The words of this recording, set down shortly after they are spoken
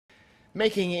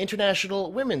Marking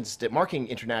International Women's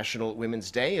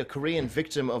Day, a Korean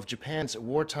victim of Japan's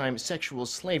wartime sexual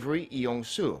slavery, Yi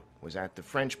Yong-su, was at the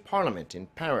French Parliament in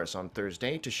Paris on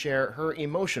Thursday to share her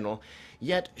emotional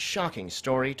yet shocking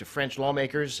story to French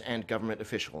lawmakers and government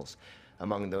officials.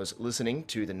 Among those listening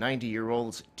to the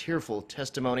 90-year-old's tearful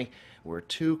testimony were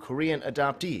two Korean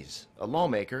adoptees, a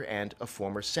lawmaker and a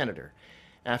former senator.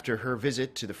 After her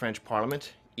visit to the French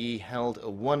Parliament, Yi held a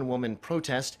one-woman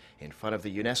protest in front of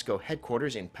the UNESCO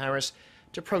headquarters in Paris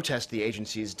to protest the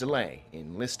agency's delay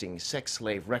in listing sex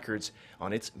slave records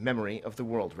on its Memory of the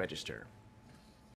World Register.